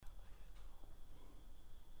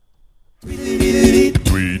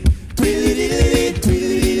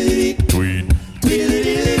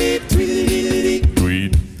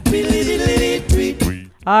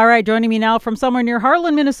All right, joining me now from somewhere near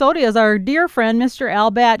Harlan, Minnesota is our dear friend, Mr.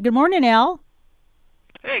 Al Batt. Good morning, Al.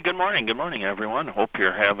 Hey, good morning. Good morning, everyone. Hope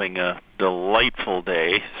you're having a delightful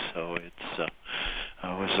day. So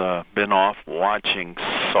I was been off watching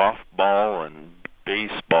softball and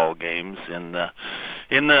baseball games in the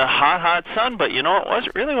hot sun, but it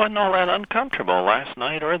wasn't all that uncomfortable last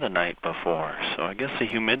night or the night before. So I guess the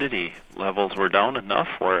humidity levels were down enough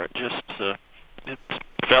where it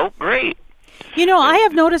felt great. I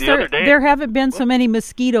have noticed day, there haven't been so many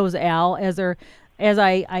mosquitoes, Al, as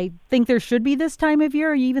I think there should be this time of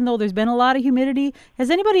year, even though there's been a lot of humidity.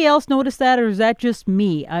 Has anybody else noticed that, or is that just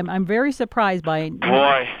me? I'm very surprised by it.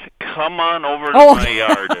 Boy, come on over to my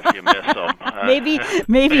yard if you miss them. Maybe.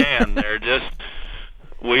 Man,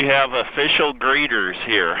 we have official greeters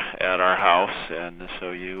here at our house, and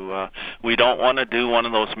so we don't want to do one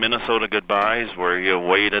of those Minnesota goodbyes where you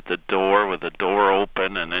wait at the door with the door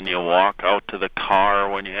open and then you walk out to the car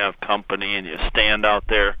when you have company and you stand out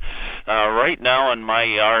there. Right now in my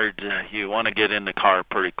yard, you want to get in the car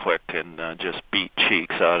pretty quick and just beat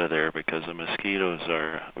cheeks out of there because the mosquitoes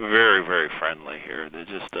are very, very friendly here. They're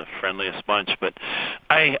just the friendliest bunch. But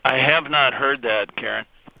I have not heard that, Karen.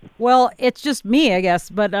 Well, it's just me, I guess.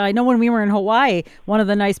 But I know when we were in Hawaii, one of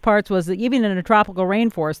the nice parts was that even in a tropical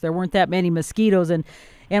rainforest, there weren't that many mosquitoes. And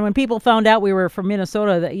when people found out we were from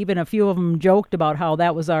Minnesota, that even a few of them joked about how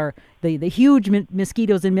that was the huge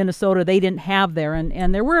mosquitoes in Minnesota they didn't have there.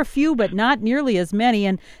 And there were a few, but not nearly as many.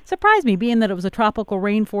 And it surprised me, being that it was a tropical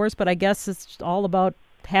rainforest. But I guess it's all about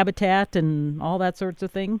habitat and all that sorts of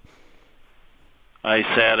thing. I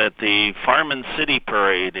sat at the Farm and City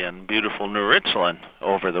Parade in beautiful New Richland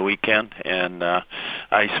over the weekend, and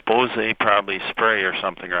I suppose they probably spray or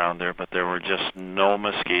something around there, but there were just no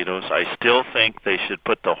mosquitoes. I still think they should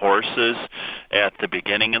put the horses at the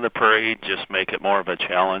beginning of the parade, just make it more of a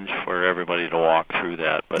challenge for everybody to walk through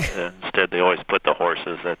that. But instead, they always put the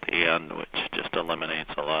horses at the end, which just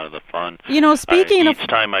eliminates a lot of the fun. Each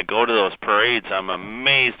time I go to those parades, I'm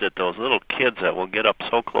amazed at those little kids that will get up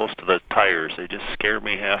so close to the tires. They just scare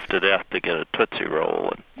me half to death to get a Tootsie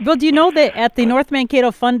Roll. Well, do you know that at the North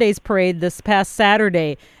Mankato Fun Days Parade this past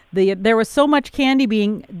Saturday, there was so much candy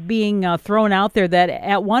being thrown out there that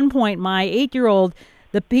at one point my 8-year-old,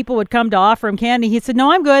 the people would come to offer him candy. He said,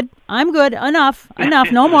 "No, I'm good, enough,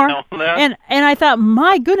 no more." And I thought,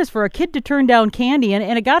 my goodness, for a kid to turn down candy, and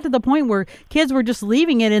it got to the point where kids were just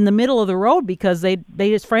leaving it in the middle of the road because they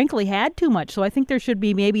just frankly had too much. So I think there should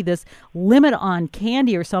be maybe this limit on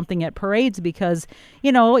candy or something at parades because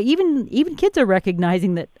even kids are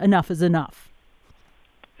recognizing that enough is enough.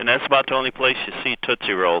 And that's about the only place you see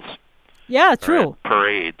Tootsie Rolls. Yeah, true.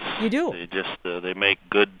 Parades. You do. They just they make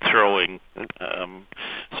good throwing,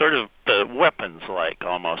 sort of weapons like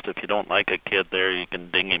almost. If you don't like a kid there, you can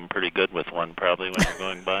ding him pretty good with one probably when you're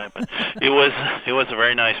going by. But it was a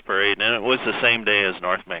very nice parade, and it was the same day as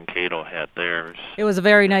North Mankato had theirs. It was a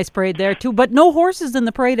very nice parade there too, but no horses in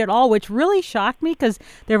the parade at all, which really shocked me because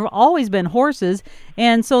there have always been horses.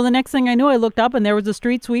 And so the next thing I knew, I looked up and there was a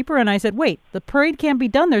street sweeper, and I said, "Wait, the parade can't be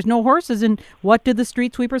done. There's no horses." And what did the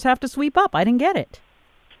street sweepers have to sweep up? I didn't get it.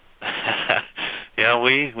 Yeah,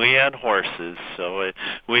 we had horses. So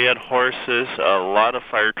we had horses, a lot of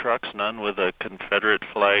fire trucks, none with a Confederate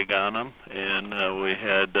flag on them, and we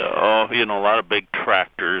had a lot of big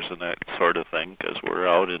tractors and that sort of thing because we're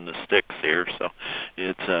out in the sticks here. So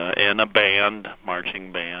it's and a band,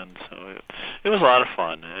 marching band. So it was a lot of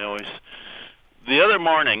fun. The other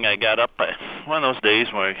morning I got up, one of those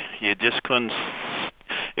days where you just couldn't.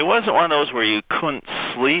 It wasn't one of those where you couldn't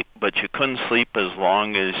sleep, but you couldn't sleep as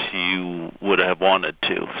long as you would have wanted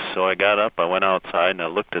to. So I got up, I went outside, and I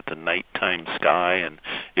looked at the nighttime sky, and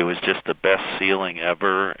it was just the best ceiling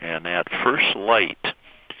ever. And at first light,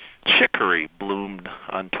 chicory bloomed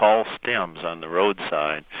on tall stems on the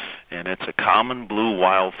roadside, and it's a common blue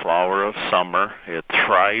wildflower of summer. It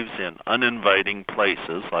thrives in uninviting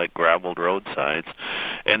places like graveled roadsides,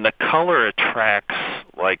 and the color attracts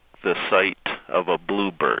like the sight of a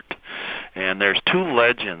bluebird. And there's two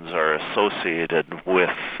legends are associated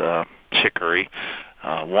with chicory.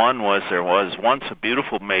 One was there was once a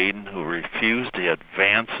beautiful maiden who refused the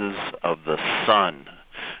advances of the sun.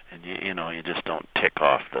 And you just don't tick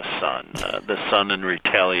off the sun. The sun in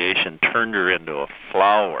retaliation turned her into a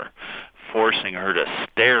flower, forcing her to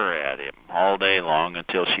stare at him all day long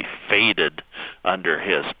until she faded under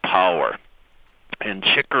his power. And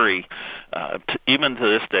chicory, even to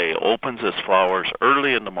this day, opens its flowers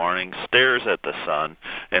early in the morning, stares at the sun,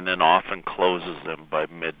 and then often closes them by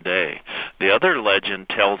midday. The other legend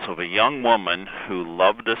tells of a young woman who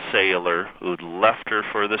loved a sailor who'd left her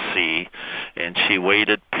for the sea, and she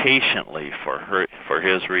waited patiently for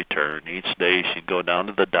his return. Each day she'd go down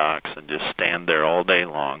to the docks and just stand there all day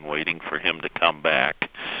long waiting for him to come back.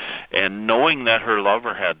 And knowing that her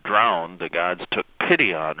lover had drowned, the gods took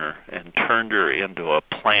pity on her and turned her into a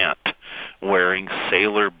plant wearing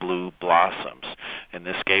sailor blue blossoms. And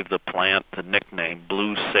this gave the plant the nickname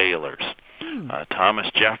Blue Sailors. Thomas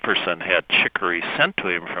Jefferson had chicory sent to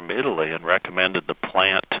him from Italy and recommended the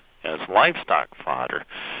plant as livestock fodder.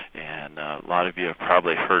 And a lot of you have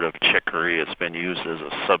probably heard of chicory. It's been used as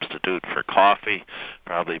a substitute for coffee,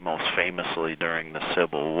 probably most famously during the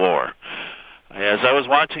Civil War. As I was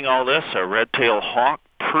watching all this, a red-tailed hawk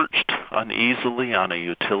perched uneasily on a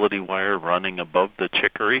utility wire running above the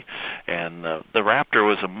chicory, and the raptor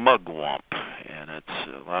was a mugwump. And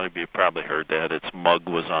a lot of you probably heard that. Its mug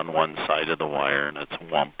was on one side of the wire and its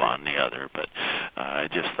wump on the other. But I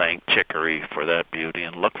just thank chicory for that beauty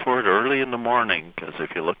and look for it early in the morning, because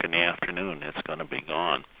if you look in the afternoon, it's going to be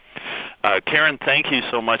gone. Karen, thank you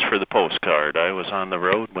so much for the postcard. I was on the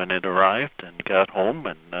road when it arrived and got home,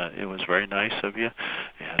 and it was very nice of you.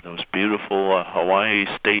 You had those beautiful Hawaii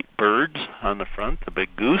state birds on the front, the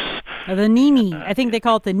big goose. The nini. I think they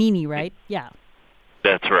call it the nini, right? Yeah.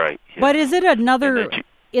 That's right. Yeah. But is it another...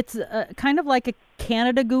 It's kind of like a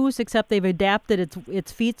Canada goose, except they've adapted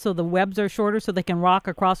its feet so the webs are shorter so they can rock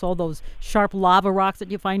across all those sharp lava rocks that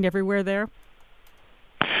you find everywhere there?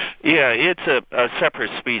 Yeah, it's a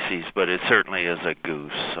separate species, but it certainly is a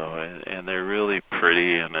goose. So, and they're really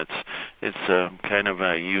pretty, and it's kind of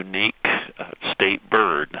a unique state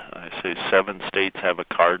bird. I say 7 states have a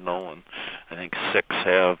cardinal, and I think 6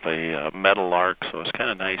 have a meadowlark. So it's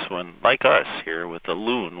kind of nice when, like us here with the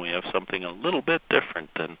loon, we have something a little bit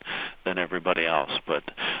different than everybody else. But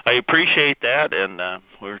I appreciate that, and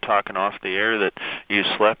we were talking off the air that you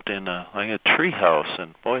slept in like a tree house,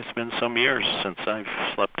 and boy, it's been some years since I've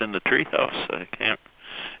slept in the tree house. I can't.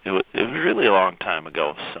 It was really a long time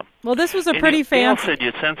ago. So. Well, this was a pretty fancy. Said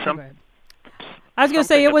you sent some. I was going to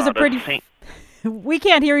say it was a pretty. We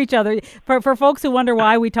can't hear each other. For folks who wonder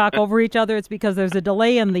why we talk over each other, it's because there's a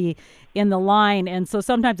delay in the line, and so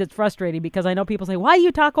sometimes it's frustrating because I know people say, "Why do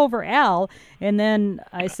you talk over Al?" And then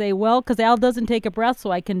I say, "Well, because Al doesn't take a breath,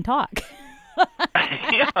 so I can talk."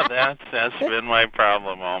 Yeah, that's been my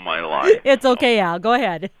problem all my life. It's okay, Al. Go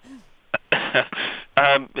ahead.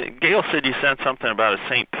 Gail said you sent something about a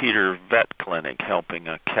St. Peter vet clinic helping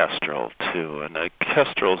a kestrel, too. And a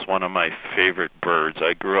kestrel is one of my favorite birds.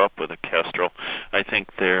 I grew up with a kestrel. I think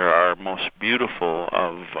they're our most beautiful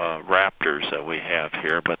of raptors that we have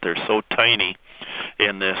here, but they're so tiny.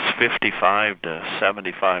 In this 55 to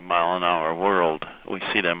 75 mile an hour world, we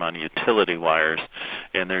see them on utility wires,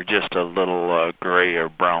 and they're just a little gray or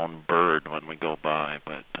brown bird when we go by,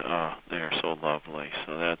 but they're so lovely.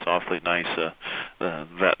 So that's awfully nice, the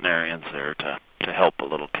veterinarians there to help a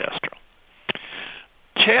little kestrel.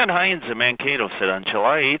 Chad Hines in Mankato said, on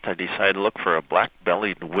July 8th, I decided to look for a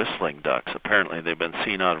black-bellied whistling ducks. Apparently, they've been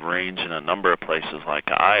seen out of range in a number of places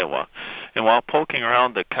like Iowa. And while poking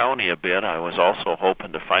around the county a bit, I was also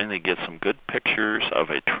hoping to finally get some good pictures of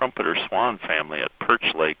a trumpeter swan family at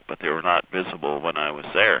Perch Lake, but they were not visible when I was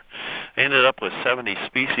there. I ended up with 70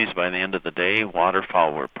 species by the end of the day.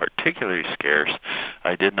 Waterfowl were particularly scarce.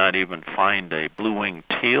 I did not even find a blue-winged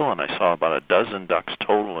teal, and I saw about a dozen ducks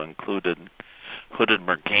total, included hooded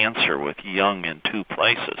merganser with young in 2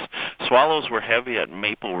 places. Swallows were heavy at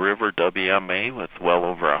Maple River WMA with well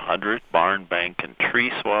over 100. Barn, bank, and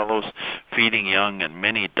tree swallows feeding young, and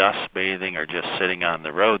many dust bathing or just sitting on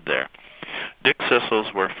the road there. Dick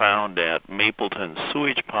Sissels were found at Mapleton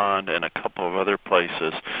Sewage Pond and a couple of other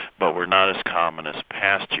places, but were not as common as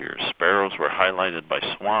past years. Sparrows were highlighted by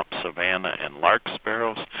swamp, savanna, and lark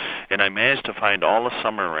sparrows, and I managed to find all the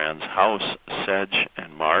summer wrens, house, sedge,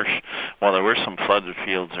 and marsh. While there were some flooded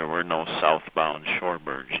fields, there were no southbound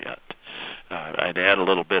shorebirds yet. I'd add a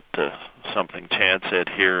little bit to something Chad said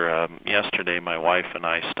here. Yesterday, my wife and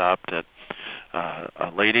I stopped at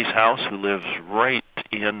a lady's house who lives right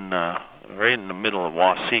in the middle of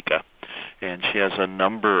Waseca, and she has a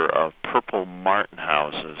number of purple martin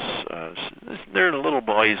houses. They're a little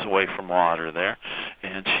ways away from water there,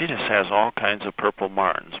 and she just has all kinds of purple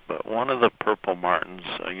martins. But one of the purple martins,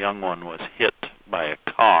 a young one, was hit by a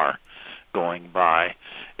car going by,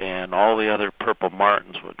 and all the other purple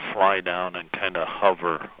martins would fly down and kind of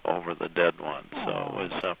hover over the dead one. So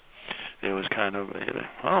it was kind of,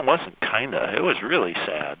 well, it wasn't kind of, it was really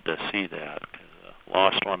sad to see that.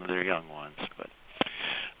 Lost one of their young ones. But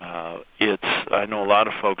I know a lot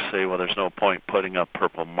of folks say, well, there's no point putting up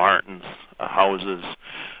purple martins houses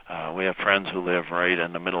We have friends who live right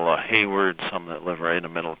in the middle of Hayward, some that live right in the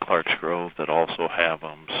middle of Clark's Grove that also have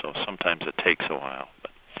them, so sometimes it takes a while.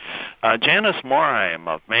 Janice Morheim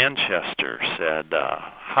of Manchester said,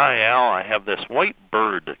 "Hi, Al. I have this white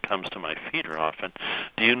bird that comes to my feeder often.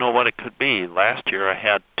 Do you know what it could be? Last year I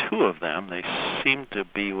had 2 of them. They seem to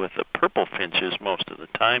be with the purple finches most of the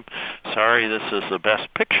time. Sorry, this is the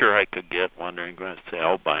best picture I could get. Wondering when it's the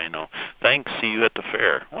albino. Thanks. See you at the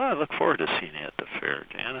fair." Well, I look forward to seeing you at the fair,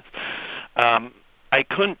 Janice. I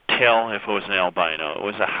couldn't tell if it was an albino. It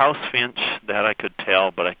was a house finch, that I could tell,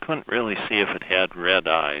 but I couldn't really see if it had red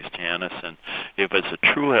eyes, Janice. And if it's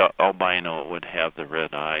a true albino, it would have the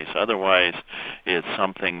red eyes. Otherwise, it's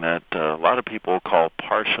something that a lot of people call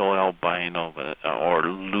partial albino or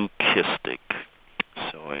leucistic.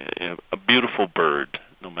 So a beautiful bird,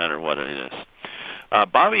 no matter what it is.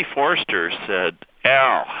 Bobby Forster said,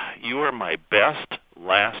 "Al, you are my best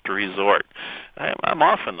last resort." I'm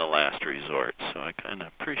often the last resort, so I kind of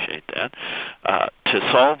appreciate that.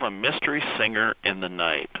 To solve a mystery singer in the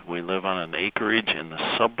night. We live on an acreage in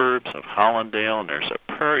the suburbs of Hollandale, and there's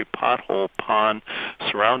a prairie pothole pond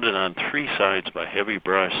surrounded on 3 sides by heavy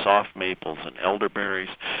brush, soft maples, and elderberries.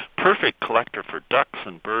 Perfect collector for ducks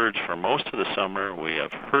and birds. For most of the summer, we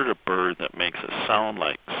have heard a bird that makes a sound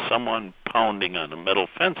like someone pounding on a metal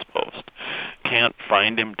fence post. Can't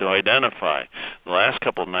find him to identify. The last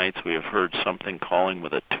couple of nights we have heard something calling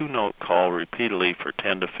with a 2-note call repeatedly for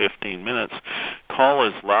 10 to 15 minutes. Call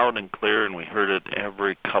is loud and clear, and we heard it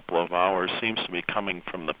every couple of hours. Seems to be coming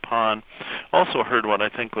from the pond. Also heard what I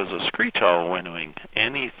think was a screech owl winnowing.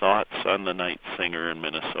 Any thoughts on the night singer in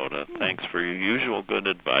Minnesota? Thanks for your usual good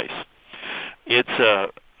advice. It's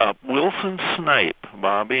a Wilson snipe,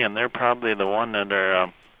 Bobby, and they're probably the one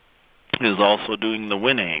that is also doing the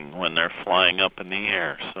winning when they're flying up in the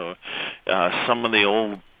air. So some of the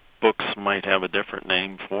old books might have a different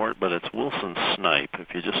name for it, but it's Wilson snipe.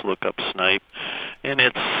 If you just look up snipe, and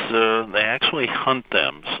it's they actually hunt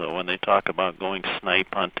them. So when they talk about going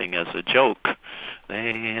snipe hunting as a joke,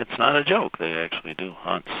 it's not a joke. They actually do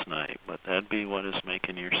hunt snipe, but that'd be what is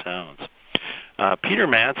making your sounds. Peter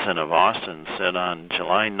Matson of Austin said on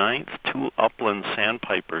July 9th, 2 upland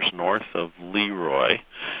sandpipers north of Leroy.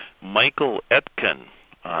 Michael Etkin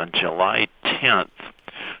on July 10th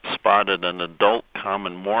spotted an adult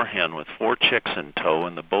common moorhen with 4 chicks in tow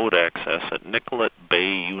in the boat access at Nicollet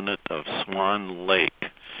Bay unit of Swan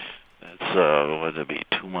Lake. That's, what would it be,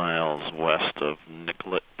 2 miles west of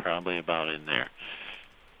Nicollet, probably about in there.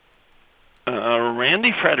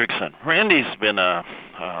 Randy Fredrickson. Randy's been a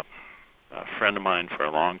friend of mine for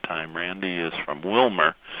a long time. Randy is from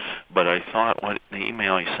Wilmer, but I thought what the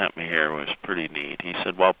email he sent me here was pretty neat. He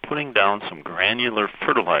said, while putting down some granular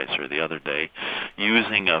fertilizer the other day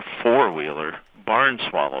using a 4-wheeler, barn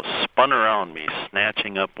swallows spun around me,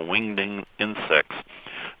 snatching up winged insects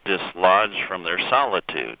dislodged from their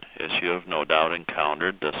solitude. As you have no doubt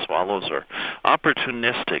encountered, the swallows are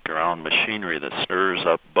opportunistic around machinery that stirs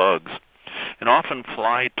up bugs and often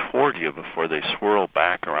fly toward you before they swirl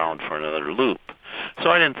back around for another loop. So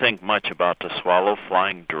I didn't think much about the swallow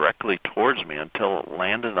flying directly towards me until it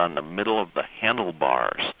landed on the middle of the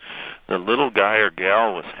handlebars. The little guy or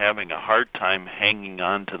gal was having a hard time hanging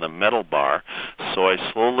on to the metal bar, so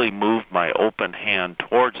I slowly moved my open hand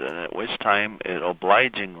towards it, at which time it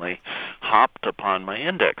obligingly hopped upon my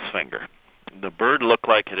index finger. The bird looked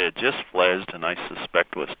like it had just fledged, and I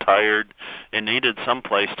suspect was tired and needed some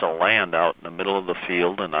place to land out in the middle of the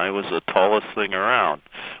field, and I was the tallest thing around.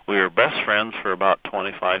 We were best friends for about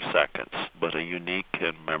 25 seconds, but a unique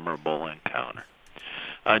and memorable encounter.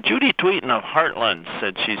 Judy Tweeton of Heartland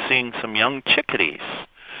said she's seeing some young chickadees.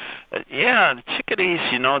 Yeah, the chickadees,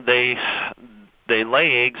 they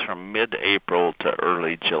lay eggs from mid-April to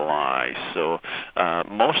early July. So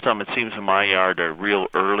most of them, it seems in my yard, are real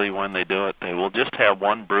early when they do it. They will just have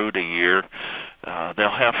 1 brood a year. They'll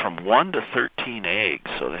have from 1 to 13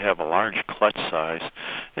 eggs, so they have a large clutch size.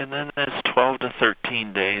 And then it's 12 to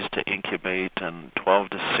 13 days to incubate and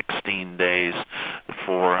 12 to 16 days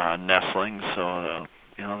for nestlings. So,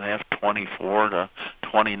 they have 24 to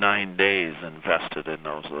 29 days invested in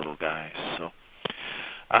those little guys. So.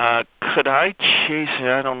 Could I chase,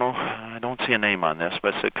 I don't know, I don't see a name on this,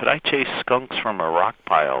 but I said, could I chase skunks from a rock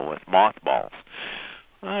pile with mothballs?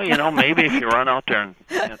 Maybe if you run out there and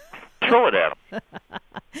throw it at them.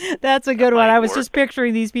 That's a good one. I was just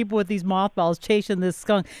picturing these people with these mothballs chasing this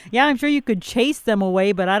skunk. Yeah, I'm sure you could chase them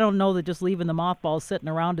away, but I don't know that just leaving the mothballs sitting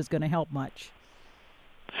around is going to help much.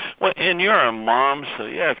 Well, and you're a mom, so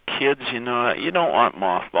you have kids, you don't want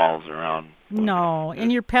mothballs around. No,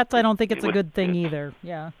 and your pets, I don't think it's a good thing either.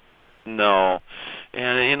 Yeah. No.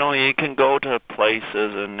 And you can go to places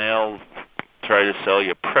and they'll try to sell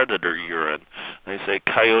you predator urine. They say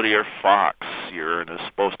coyote or fox urine is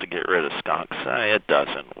supposed to get rid of skunks. It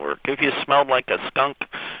doesn't work. If you smelled like a skunk,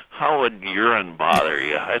 how would urine bother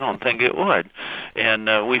you? I don't think it would.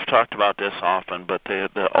 And we've talked about this often, but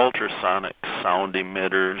the ultrasonic sound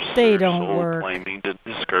emitters They are don't so work. claiming to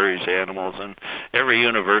discourage animals, and every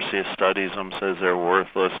university that studies them says they're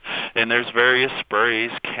worthless. And there's various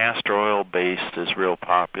sprays. Castor oil based is real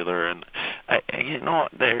popular, and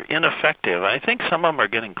they're ineffective. I think some of them are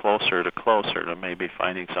getting closer to maybe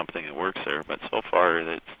finding something that works there, but so far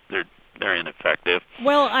they're ineffective.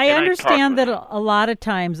 Well, I And I talked understand with that a lot of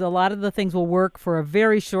times, a lot of the things will work for a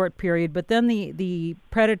very short period, but then the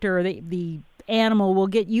predator, the animal will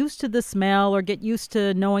get used to the smell or get used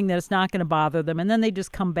to knowing that it's not going to bother them, and then they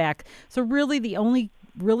just come back. So really the only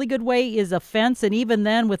really good way is a fence, and even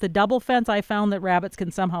then with a double fence, I found that rabbits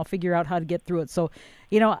can somehow figure out how to get through it. So,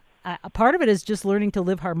 a part of it is just learning to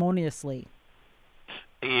live harmoniously.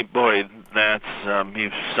 Boy, that's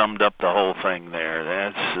you've summed up the whole thing there.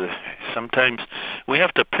 That's sometimes we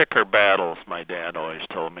have to pick our battles. My dad always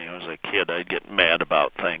told me as a kid I'd get mad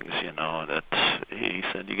about things. That he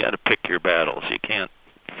said you got to pick your battles. You can't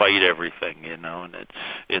fight everything. And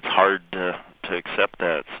it's hard to accept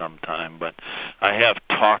that sometime. But I have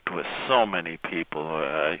talked with so many people.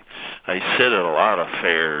 I sit at a lot of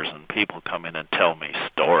fairs, and people come in and tell me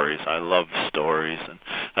stories. I love stories, and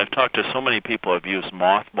I've talked to so many people who've used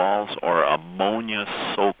mothballs or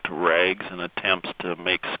ammonia-soaked rags in attempts to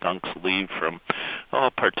make skunks leave from,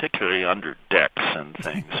 particularly under decks and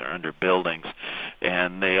things or under buildings,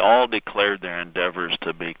 and they all declared their endeavors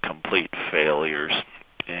to be complete failures.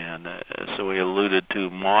 And so we alluded to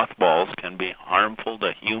mothballs can be harmful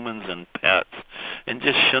to humans and pets and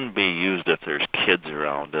just shouldn't be used if there's kids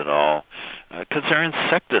around at all because they're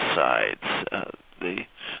insecticides. They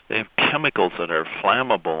have chemicals that are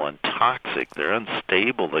flammable and toxic. They're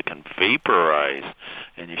unstable. They can vaporize,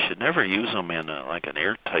 and you should never use them in like an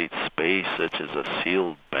airtight space, such as a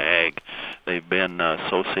sealed bag. They've been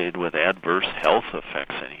associated with adverse health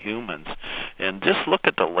effects in humans. And just look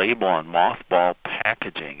at the label on mothball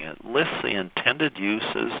packaging. It lists the intended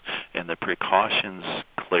uses and the precautions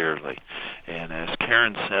clearly. And as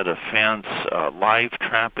Karen said, a fence, live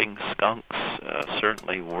trapping skunks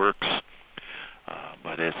certainly works.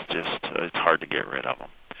 But it's hard to get rid of them.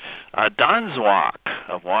 Don Zwak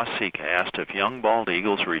of Waseca asked if young bald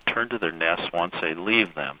eagles return to their nests once they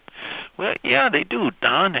leave them. Well, yeah, they do,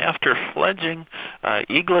 Don. After fledging,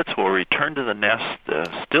 eaglets will return to the nest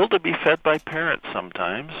still to be fed by parents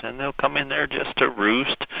sometimes, and they'll come in there just to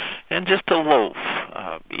roost and just to loaf.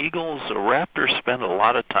 Eagles, raptors spend a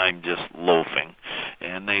lot of time just loafing,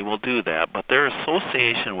 and they will do that, but their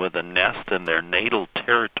association with the nest and their natal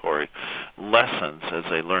territory lessens as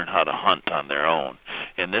they learn how to hunt on their own.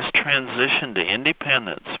 And this transition to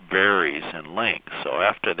independence varies in length. So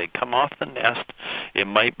after they come off the nest, it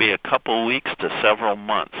might be a couple weeks to several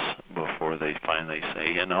months before they finally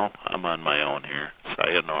say, I'm on my own here.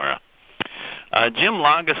 Sayonara. Jim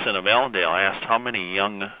Lageson of Elledale asked how many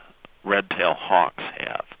young red-tailed hawks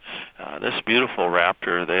have. This beautiful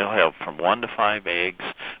raptor, they'll have from 1 to 5 eggs,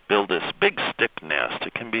 build this big stick nest.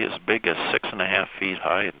 It can be as big as 6.5 feet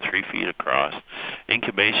high and 3 feet across.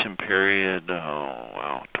 Incubation period,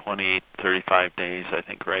 28, 35 days, I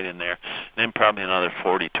think, right in there. And then probably another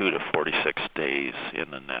 42 to 46 days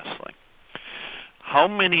in the nestling. How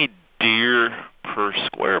many deer per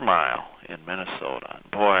square mile in Minnesota?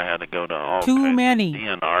 Boy, I had to go to all Too kinds many.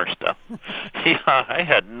 of DNR stuff. Yeah, I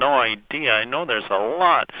had no idea. I know there's a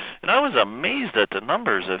lot. And I was amazed at the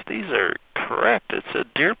numbers. If these are correct, it's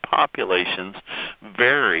that deer populations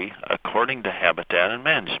vary according to habitat and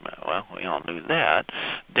management. Well, we all knew that.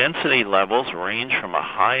 Density levels range from a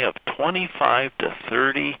high of 25 to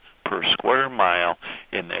 30 per square mile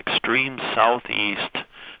in the extreme southeast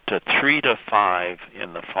to 3 to 5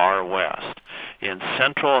 in the far west. In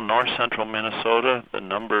central and north central Minnesota, the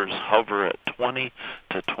numbers hover at 20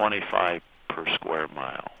 to 25 per square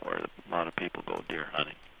mile, where a lot of people go deer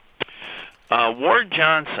hunting. Ward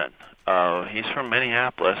Johnson, he's from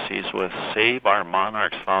Minneapolis. He's with Save Our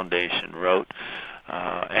Monarchs Foundation, wrote,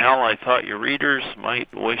 Al, I thought your readers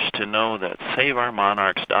might wish to know that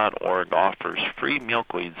SaveOurMonarchs.org offers free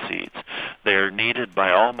milkweed seeds. They are needed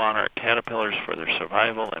by all monarch caterpillars for their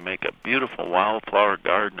survival and make a beautiful wildflower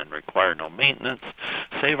garden and require no maintenance.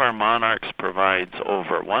 Save Our Monarchs provides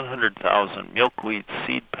over 100,000 milkweed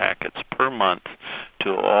seed packets per month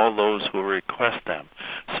to all those who request them.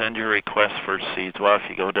 Send your request for seeds. Well, if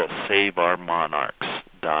you go to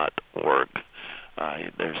SaveOurMonarchs.org.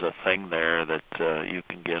 There's a thing there that you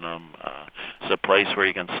can get them. It's a place where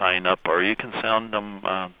you can sign up, or you can send them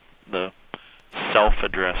the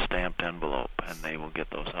self-addressed stamped envelope, and they will get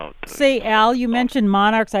those out to you. Say, Al, you mentioned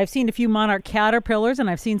monarchs. I've seen a few monarch caterpillars, and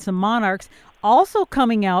I've seen some monarchs. Also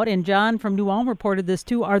coming out, and John from New Ulm reported this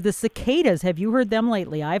too, are the cicadas. Have you heard them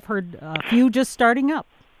lately? I've heard a few just starting up.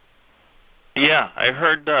 Yeah, I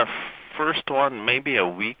heard first one maybe a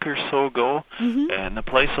week or so ago, and the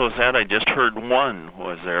place I was at, I just heard one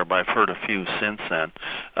was there, but I've heard a few since then.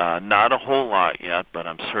 Not a whole lot yet, but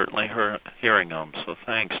I'm certainly hearing them, so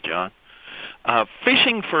thanks, John.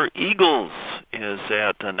 Fishing for eagles is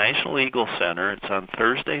at the National Eagle Center. It's on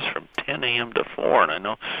Thursdays from 10 a.m. to 4, and I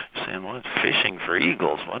know you're saying, what, fishing for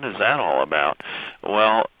eagles? What is that all about?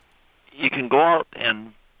 Well, you can go out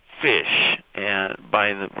and fish and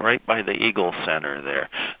right by the Eagle Center there.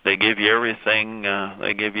 They give you everything.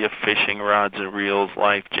 They give you fishing rods and reels,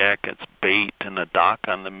 life jackets, bait, and a dock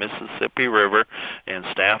on the Mississippi River, and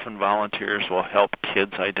staff and volunteers will help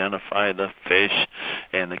kids identify the fish,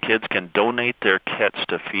 and the kids can donate their catch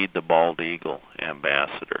to feed the Bald Eagle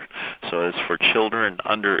Ambassador. So it's for children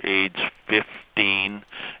under age 15,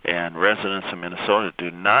 and residents of Minnesota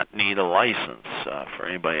do not need a license. For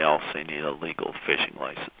anybody else, they need a legal fishing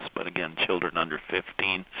license. But again, children under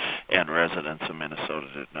 15 and residents of Minnesota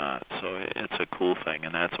do not. So it's a cool thing,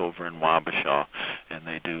 and that's over in Wabasha, and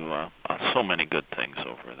they do so many good things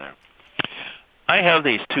over there. I have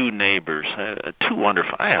these two neighbors, I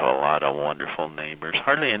have a lot of wonderful neighbors.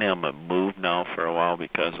 Hardly any of them have moved now for a while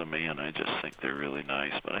because of me, and I just think they're really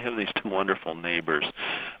nice. But I have these two wonderful neighbors,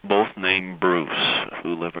 both named Bruce,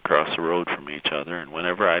 who live across the road from each other. And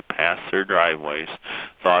whenever I pass their driveways,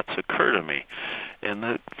 thoughts occur to me. And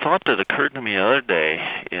the thought that occurred to me the other day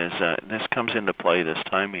is, this comes into play this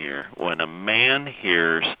time of year, when a man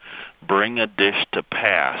hears, "bring a dish to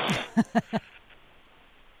pass,"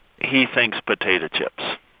 he thinks potato chips.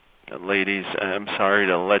 Ladies, I'm sorry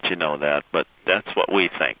to let you know that, but that's what we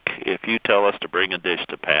think. If you tell us to bring a dish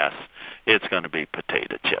to pass, it's going to be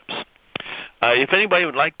potato chips. If anybody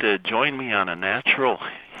would like to join me on a natural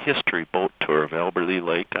history boat tour of Alberley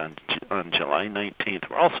Lake on July 19th,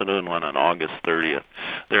 we're also doing one on August 30th.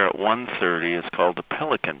 They're at 1:30. It's called the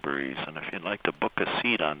Pelican Breeze, and if you'd like to book a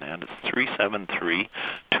seat on that, it's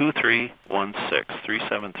 373-2316,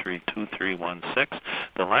 373-2316.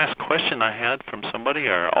 The last question I had from somebody,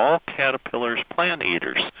 are all caterpillars plant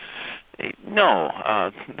eaters?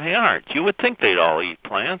 No, they aren't. You would think they'd all eat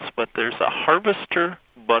plants, but there's a harvester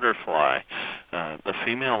butterfly. The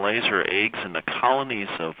female lays her eggs in the colonies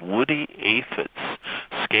of woody aphids,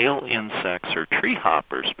 scale insects, or tree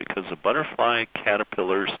hoppers, because the butterfly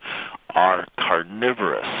caterpillars are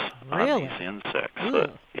carnivorous on these insects.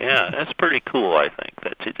 Yeah, that's pretty cool, I think,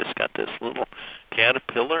 that you just got this little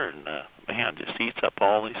caterpillar and man, just eats up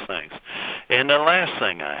all these things. And the last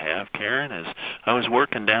thing I have, Karen, is I was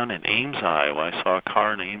working down in Ames, Iowa. I saw a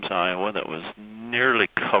car in Ames, Iowa that was nearly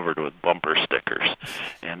covered with bumper stickers.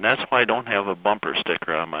 And that's why I don't have a bumper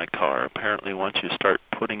sticker on my car. Apparently, once you start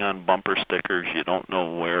putting on bumper stickers, you don't know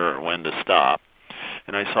where or when to stop.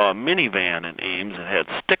 And I saw a minivan in Ames that had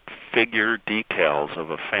stick figure decals of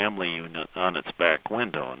a family unit on its back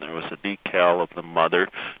window. And there was a decal of the mother,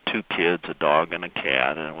 two kids, a dog, and a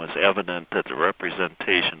cat. And it was evident that the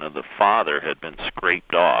representation of the father had been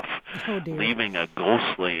scraped off, leaving a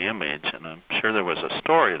ghostly image. And I'm sure there was a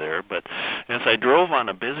story there. But as I drove on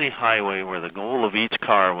a busy highway where the goal of each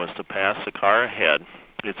car was to pass the car ahead,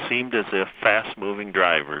 it seemed as if fast-moving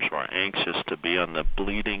drivers were anxious to be on the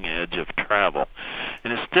bleeding edge of travel.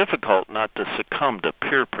 And it's difficult not to succumb to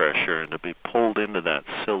peer pressure and to be pulled into that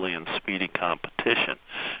silly and speedy competition.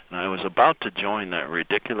 And I was about to join that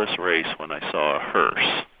ridiculous race when I saw a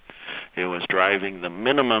hearse. It was driving the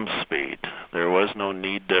minimum speed. There was no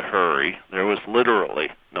need to hurry. There was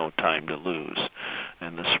literally no time to lose.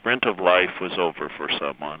 And the sprint of life was over for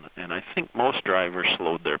someone. And I think most drivers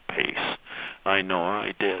slowed their pace. I know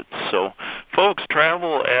I did. So, folks,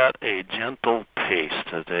 travel at a gentle pace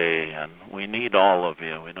today, and we need all of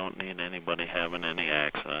you. We don't need anybody having any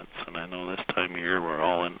accidents. And I know this time of year we're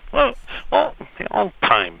all in, all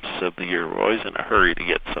times of the year, we're always in a hurry to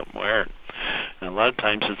get somewhere. And a lot of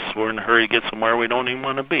times we're in a hurry to get somewhere we don't even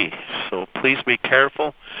want to be. So please be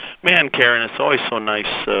careful. Man, Karen, it's always so nice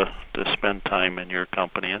to spend time in your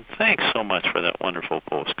company. And thanks so much for that wonderful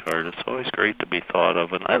postcard. It's always great to be thought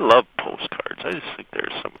of. And I love postcards. I just think they're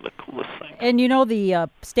some of the coolest things. And you know, the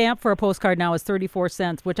stamp for a postcard now is 34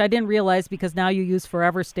 cents, which I didn't realize because now you use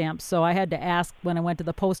forever stamps. So I had to ask when I went to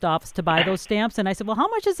the post office to buy those stamps. And I said, well, how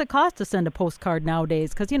much does it cost to send a postcard nowadays?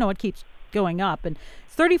 Because, you know, it keeps going up, and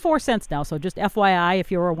it's 34 cents now. So just FYI,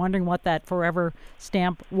 if you were wondering what that forever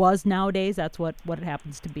stamp was nowadays, that's what it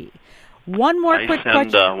happens to be. One more quick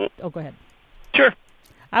question. Oh, go ahead. Sure.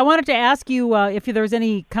 I wanted to ask you if there's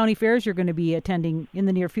any county fairs you're going to be attending in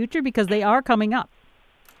the near future, because they are coming up.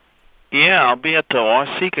 Yeah, I'll be at the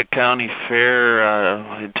Waseca County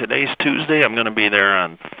Fair. Today's Tuesday. I'm going to be there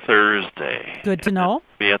on Thursday. Good to know.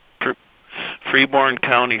 Be at Freeborn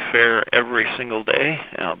County Fair every single day.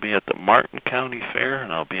 And I'll be at the Martin County Fair,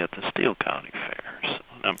 and I'll be at the Steele County Fair. So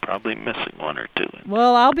I'm probably missing one or two.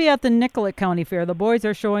 Well, I'll be at the Nicollet County Fair. The boys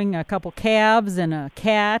are showing a couple calves and a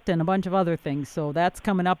cat and a bunch of other things. So that's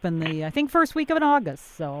coming up in the, I think, first week of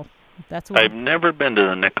August. So that's what I've never been to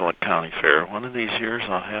the Nicollet County Fair. One of these years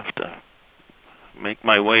I'll have to make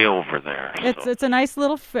my way over there. It's a nice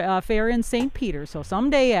little fair in St. Peter. So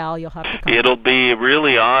someday, Al, you'll have to come. It'll be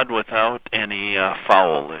really odd without any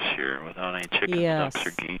fowl this year, without any chickens, yes. ducks,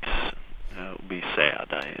 or geese. It would be sad.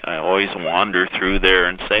 I always wander through there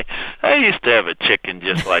and say, I used to have a chicken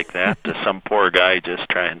just like that, to some poor guy just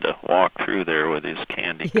trying to walk through there with his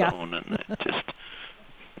candy cone, and it just...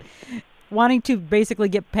 wanting to basically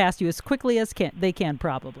get past you as quickly as they can,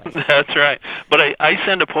 probably. That's right. But I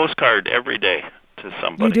send a postcard every day to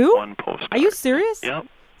somebody. You do? One postcard. Are you serious? Yep.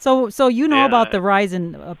 So you know about the rise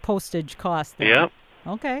in postage costs there. Yep.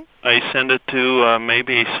 Okay. I send it to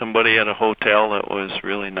maybe somebody at a hotel that was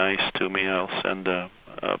really nice to me. I'll send a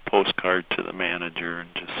postcard to the manager and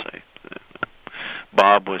just say,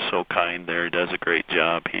 Bob was so kind there. He does a great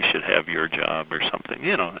job. He should have your job or something.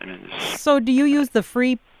 I mean, so do you use the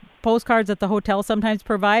free postcards that the hotel sometimes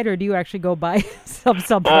provide, or do you actually go buy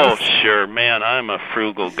someplace? Oh, sure. Man, I'm a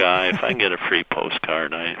frugal guy. If I can get a free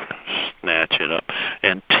postcard, I snatch it up.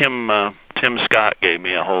 And Tim Scott gave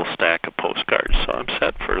me a whole stack of postcards, so I'm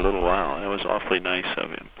set for a little while. That was awfully nice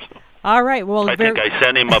of him. So. All right. Well, I think I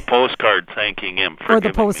sent him a postcard thanking him for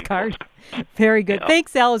the postcard. Very good. Yeah.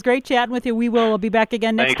 Thanks, Al. It was great chatting with you. We will be back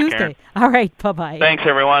again next Tuesday. Karen. All right. Bye-bye. Thanks,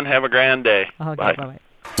 everyone. Have a grand day. Okay, Bye.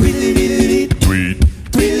 Bye-bye.